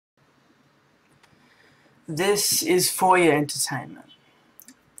This is ForYaEntertainment.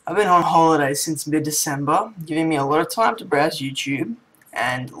 I've been on holiday since mid-December, giving me a lot of time to browse YouTube,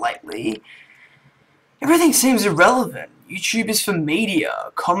 and lately, everything seems irrelevant. YouTube is for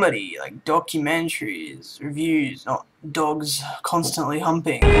media, comedy, like documentaries, reviews, not dogs constantly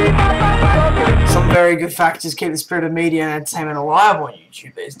humping. Some very good factors keep the spirit of media and entertainment alive on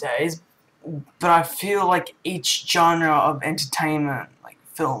YouTube these days, but I feel like each genre of entertainment, like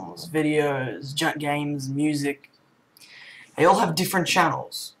films, videos, games, music, they all have different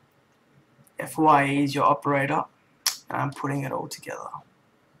channels. ForYaE is your operator, and I'm putting it all together.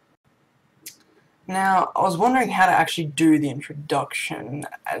 Now, I was wondering how to actually do the introduction,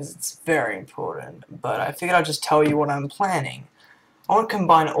 as it's very important, but I figured I'd just tell you what I'm planning. I want to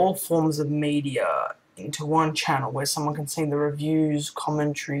combine all forms of media into one channel where someone can see the reviews,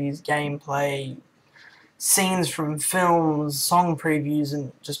 commentaries, gameplay, scenes from films, song previews,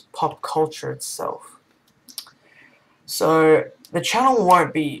 and just pop culture itself. So the channel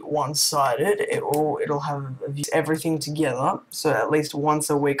won't be one-sided. It'll have everything together. So at least once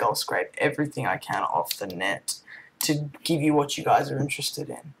a week I'll scrape everything I can off the net to give you what you guys are interested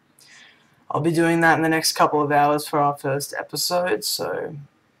in. I'll be doing that in the next couple of hours for our first episode, so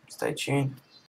stay tuned.